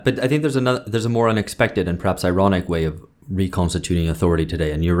But I think there's a more unexpected and perhaps ironic way of reconstituting authority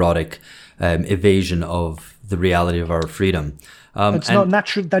today, a neurotic evasion of the reality of our freedom. It's not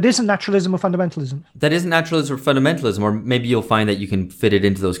natural. That isn't naturalism or fundamentalism. That isn't naturalism or fundamentalism, or maybe you'll find that you can fit it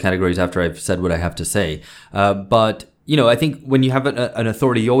into those categories after I've said what I have to say. But I think when you have an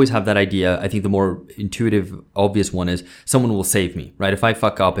authority, you always have that idea. I think the more intuitive, obvious one is someone will save me, right? If I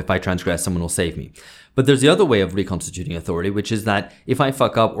fuck up, if I transgress, someone will save me. But there's the other way of reconstituting authority, which is that if I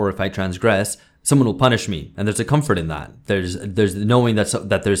fuck up or if I transgress, someone will punish me. And there's a comfort in that. There's knowing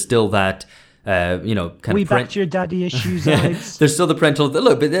that there's still that, we back to your daddy issues. There's still the parental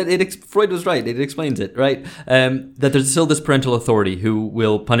look, but Freud was right. It explains it, right? That there's still this parental authority who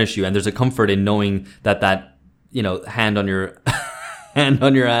will punish you, and there's a comfort in knowing that hand on your hand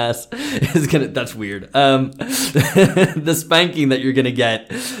on your ass is gonna. That's weird. The spanking that you're gonna get,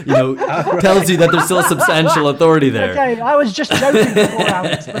 tells you that there's still a substantial authority there. Okay, I was just joking before,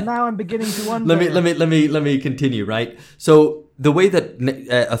 Alex, but now I'm beginning to wonder. Let me continue. Right. So the way that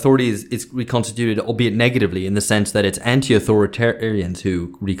authority is reconstituted, albeit negatively, in the sense that it's anti-authoritarians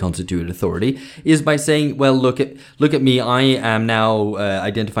who reconstituted authority, is by saying, well, look at me. I am now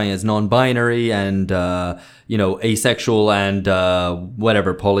identifying as non-binary and asexual and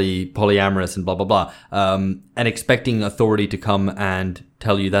whatever, polyamorous and blah blah blah, and expecting authority to come and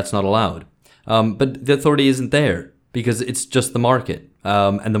tell you that's not allowed. But the authority isn't there because it's just the market,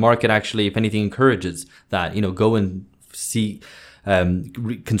 and the market actually, if anything, encourages that. Go and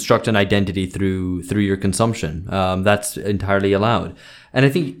construct an identity through your consumption. That's entirely allowed. And I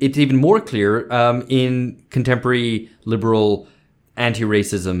think it's even more clear in contemporary liberal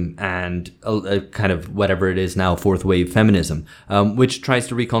anti-racism and kind of whatever it is now, fourth wave feminism, which tries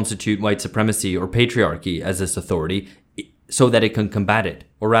to reconstitute white supremacy or patriarchy as this authority so that it can combat it,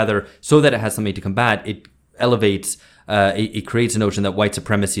 or rather so that it has something to combat. It elevates it creates a notion that white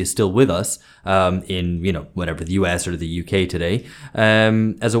supremacy is still with us in whatever, the US or the UK today,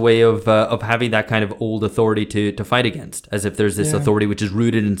 as a way of having that kind of old authority to fight against, as if there's this authority which is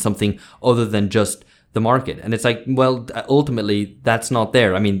rooted in something other than just the market. And it's like, well, ultimately that's not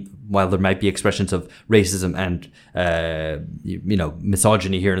there. I mean, while there might be expressions of racism and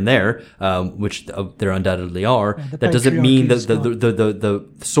misogyny here and there, which there undoubtedly are, that doesn't mean that the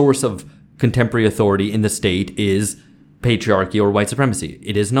source of contemporary authority in the state is patriarchy or white supremacy.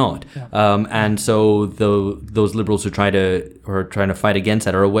 It is not. Yeah. And so those liberals who trying to fight against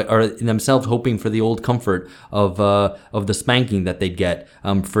that are in themselves hoping for the old comfort of the spanking that they'd get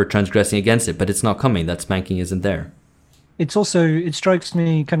for transgressing against it, but it's not coming. That spanking isn't there. It strikes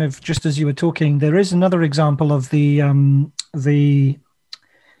me, kind of just as you were talking, there is another example of the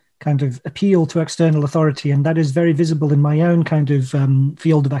kind of appeal to external authority, and that is very visible in my own kind of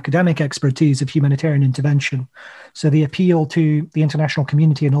field of academic expertise of humanitarian intervention. So the appeal to the international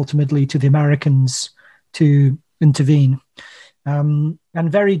community and ultimately to the Americans to intervene. And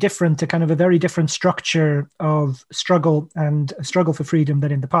very different to kind of a very different structure of struggle and struggle for freedom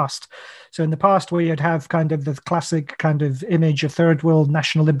than in the past. So in the past, where you'd have kind of the classic kind of image of third world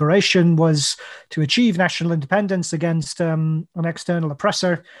national liberation was to achieve national independence against an external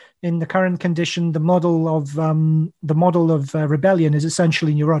oppressor. In the current condition, the model of rebellion is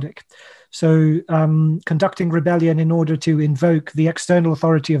essentially neurotic. So conducting rebellion in order to invoke the external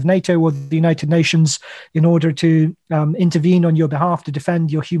authority of NATO or the United Nations in order to intervene on your behalf to defend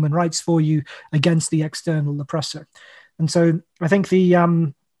your human rights for you against the external oppressor. And so I think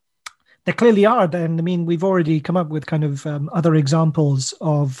there clearly are then, I mean, we've already come up with kind of other examples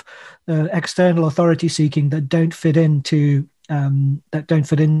of external authority seeking that don't fit into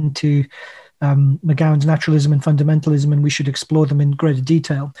McGowan's naturalism and fundamentalism, and we should explore them in greater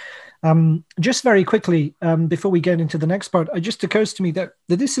detail. Just very quickly, before we get into the next part, it just occurs to me that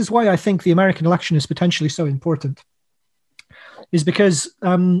this is why I think the American election is potentially so important, is because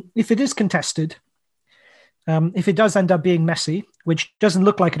if it is contested, if it does end up being messy, which doesn't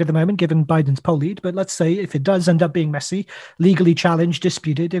look like it at the moment, given Biden's poll lead, but let's say if it does end up being messy, legally challenged,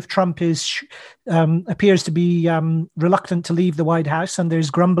 disputed, if Trump appears to be reluctant to leave the White House and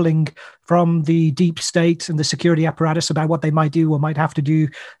there's grumbling from the deep state and the security apparatus about what they might do or might have to do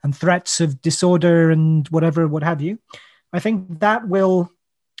and threats of disorder and whatever, what have you, I think that will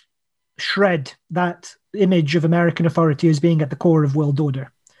shred that image of American authority as being at the core of world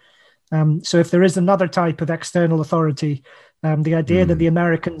order. So if there is another type of external authority, the idea that the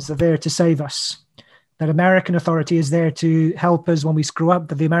Americans are there to save us, that American authority is there to help us when we screw up,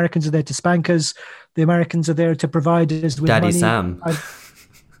 that the Americans are there to spank us, the Americans are there to provide us with Daddy money. Sam.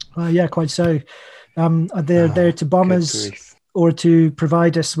 Yeah, quite so. They're there to bomb us. Grief. or to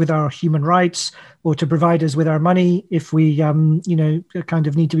provide us with our human rights, or to provide us with our money if we, kind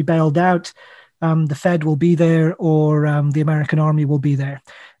of need to be bailed out. The Fed will be there, or the American army will be there.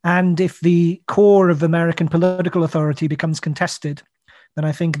 And if the core of American political authority becomes contested, then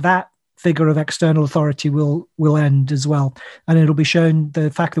I think that figure of external authority will end as well. And it'll be shown, the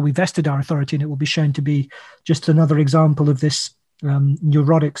fact that we vested our authority, and it will be shown to be just another example of this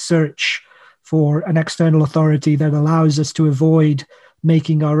neurotic search for an external authority that allows us to avoid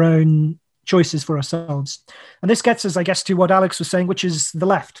making our own choices for ourselves. And this gets us, I guess, to what Alex was saying, which is the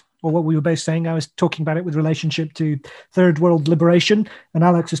left, or what we were both saying. I was talking about it with relationship to third world liberation, and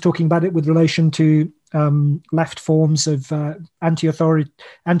Alex was talking about it with relation to left forms of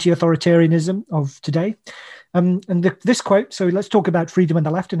anti-authoritarianism of today. This quote, so let's talk about freedom and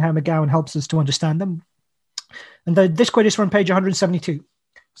the left and how McGowan helps us to understand them. And this quote is from page 172.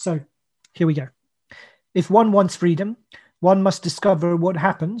 So here we go. If one wants freedom, one must discover what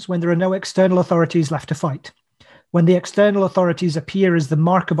happens when there are no external authorities left to fight, when the external authorities appear as the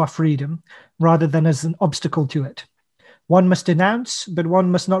mark of our freedom rather than as an obstacle to it. One must denounce, but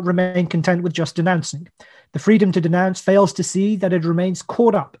one must not remain content with just denouncing. The freedom to denounce fails to see that it remains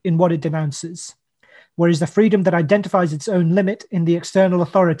caught up in what it denounces, whereas the freedom that identifies its own limit in the external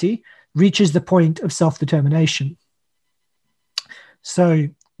authority reaches the point of self-determination. So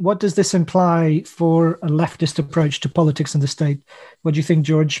what does this imply for a leftist approach to politics and the state? What do you think,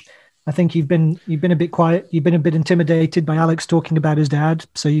 George? I think you've been a bit quiet. You've been a bit intimidated by Alex talking about his dad.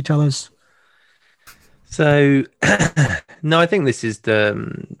 So you tell us. So, no, I think this is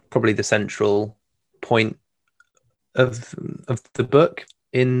probably the central point of the book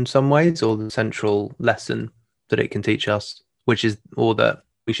in some ways, or the central lesson that it can teach us, which is, or that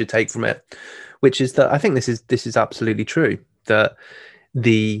we should take from it, which is that I think this is absolutely true, that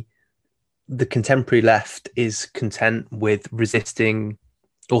the contemporary left is content with resisting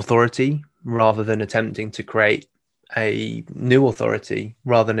authority rather than attempting to create a new authority,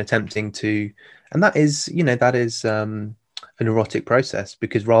 rather than attempting to, and that is a neurotic process,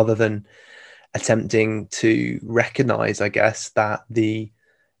 because rather than attempting to recognize, I guess, that the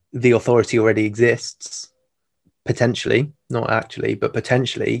authority already exists, potentially, not actually, but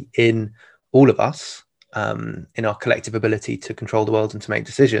potentially in all of us, in our collective ability to control the world and to make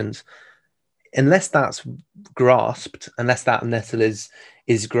decisions, unless that's grasped, unless that nettle is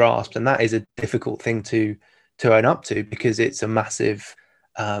grasped, and that is a difficult thing to own up to, because it's a massive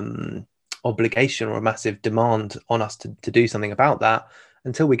obligation or a massive demand on us to do something about that.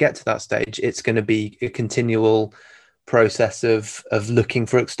 Until we get to that stage, it's going to be a continual process of looking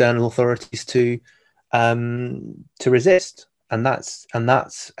for external authorities to resist, and that's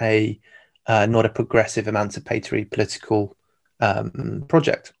a not a progressive, emancipatory political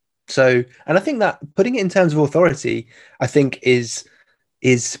project. So, and I think that putting it in terms of authority, I think is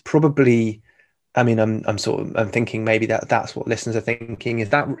probably, I mean, I'm thinking maybe that's what listeners are thinking, is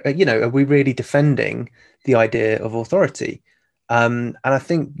that, are we really defending the idea of authority? And I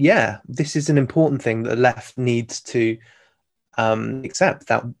think, this is an important thing that the left needs to accept,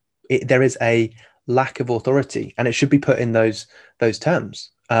 that there is a lack of authority, and it should be put in those terms.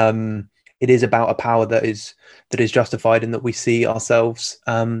 It is about a power that is justified and that we see ourselves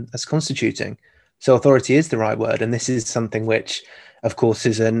as constituting. So authority is the right word, and this is something which, of course,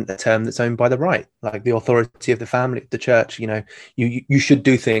 is a term that's owned by the right, like the authority of the family, the church. You should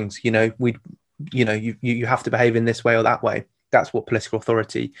do things. You have to behave in this way or that way. That's what political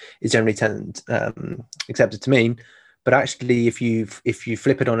authority is generally accepted to mean. But actually, if you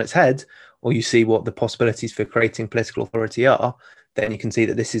flip it on its head, or you see what the possibilities for creating political authority are, then you can see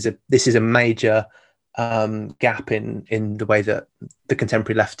that this is a major gap in the way that the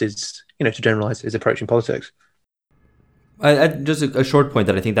contemporary left is, to generalize, is approaching politics. Just a short point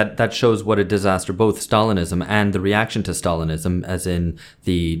that I think that shows what a disaster both Stalinism and the reaction to Stalinism, as in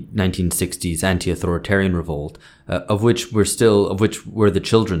the 1960s anti-authoritarian revolt, of which we're the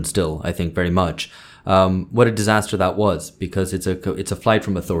children still, I think, very much. What a disaster that was, because it's a flight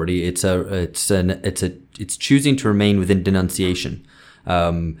from authority. It's choosing to remain within denunciation.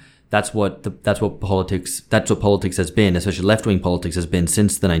 That's what politics has been, especially left-wing politics has been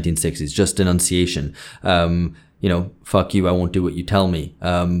since the 1960s, just denunciation. Fuck you, I won't do what you tell me.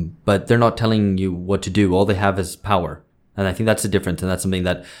 But they're not telling you what to do. All they have is power. And I think that's the difference. And that's something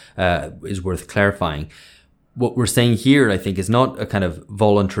that is worth clarifying. What we're saying here, I think, is not a kind of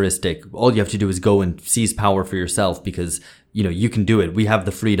voluntaristic, all you have to do is go and seize power for yourself because, you can do it. We have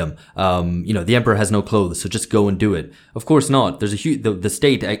the freedom. The emperor has no clothes, so just go and do it. Of course not. There's the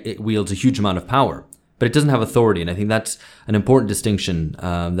state wields a huge amount of power. but it doesn't have authority. And I think that's an important distinction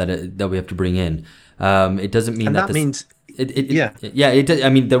that we have to bring in. It doesn't mean that means... I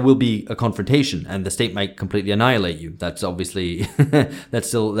mean, there will be a confrontation, and the state might completely annihilate you. That's obviously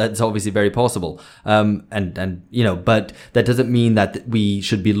that's obviously very possible. And you know, but that doesn't mean that we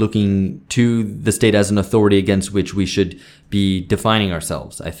should be looking to the state as an authority against which we should be defining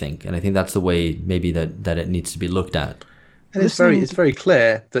ourselves. I think that's the way maybe that it needs to be looked at. And it's very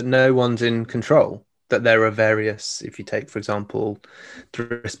clear that no one's in control. That there are various, if you take, for example, the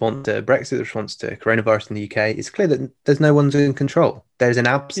response to Brexit, the response to coronavirus in the UK, it's clear that there's no one's in control. There's an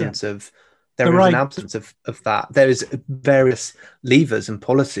absence of that. There is various levers and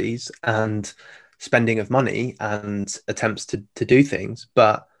policies and spending of money and attempts to do things,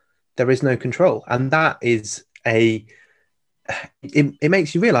 but there is no control. And that is it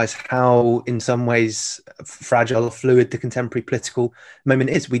makes you realize how, in some ways, fragile or fluid the contemporary political moment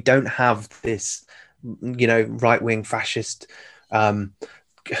is. We don't have this, you know, right-wing fascist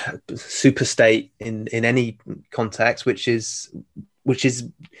super state in any context, which is,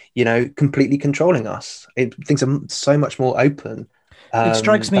 you know, completely controlling us. Things are so much more open. It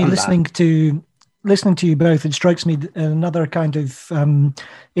strikes me listening to you both. It strikes me another kind of.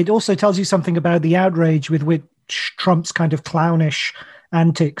 It also tells you something about the outrage with which Trump's kind of clownish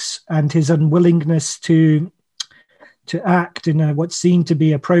antics and his unwillingness to act in what seemed to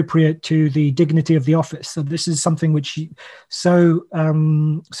be appropriate to the dignity of the office. So this is something which so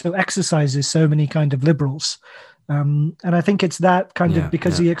exercises so many kind of liberals. And I think it's that kind of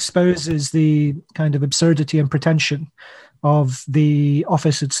because he exposes the kind of absurdity and pretension of the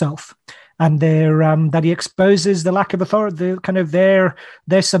office itself. And that he exposes the lack of authority, the kind of their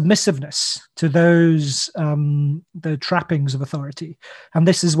submissiveness to those the trappings of authority, and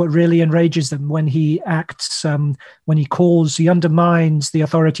this is what really enrages them when he acts, when he undermines the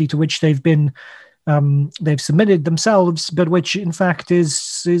authority to which they've submitted themselves, but which in fact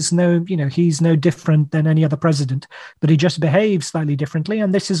is no, you know, he's no different than any other president, but he just behaves slightly differently,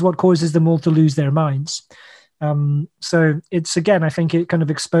 and this is what causes them all to lose their minds. So it's, again, I think it kind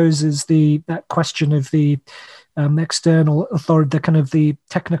of exposes that question of the external authority, the kind of the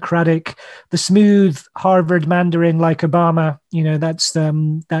technocratic, the smooth Harvard Mandarin like Obama. You know,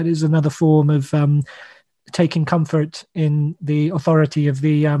 that is another form of taking comfort in the authority of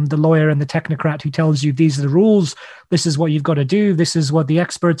the lawyer and the technocrat who tells you these are the rules, this is what you've got to do, this is what the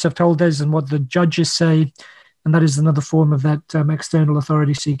experts have told us and what the judges say. And that is another form of that external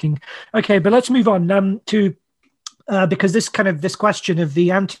authority seeking. Okay, but let's move on to because this question of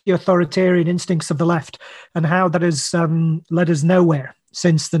the anti-authoritarian instincts of the left and how that has led us nowhere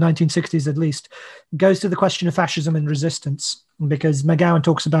since the 1960s at least, goes to the question of fascism and resistance, because McGowan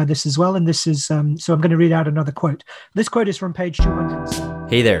talks about this as well. And this is, so I'm going to read out another quote. This quote is from page 200.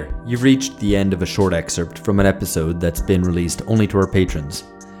 Hey there, you've reached the end of a short excerpt from an episode that's been released only to our patrons.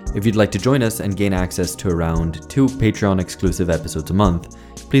 If you'd like to join us and gain access to around 2 Patreon exclusive episodes a month,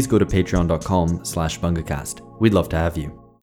 please go to patreon.com/bungacast. We'd love to have you.